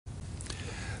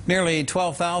Nearly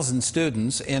 12,000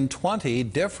 students in 20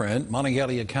 different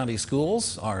Monongalia County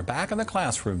schools are back in the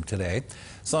classroom today.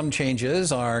 Some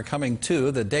changes are coming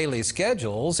to the daily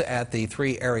schedules at the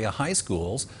 3 area high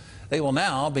schools. They will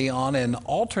now be on an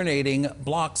alternating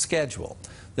block schedule.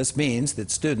 This means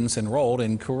that students enrolled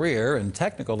in career and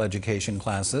technical education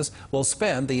classes will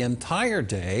spend the entire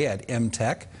day at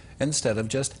MTech instead of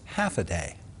just half a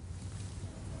day.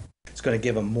 It's going to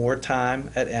give them more time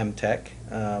at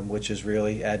MTech, which is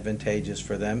really advantageous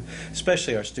for them,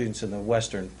 especially our students in the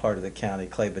western part of the county,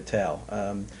 Clay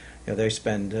Battelle. They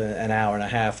spend an hour and a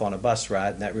half on a bus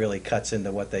ride, and that really cuts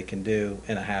into what they can do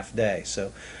in a half day.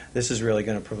 So this is really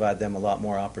going to provide them a lot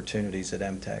more opportunities at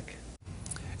MTech.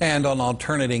 And on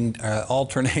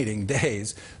alternating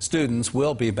days, students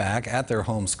will be back at their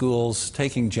home schools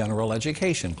taking general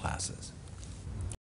education classes.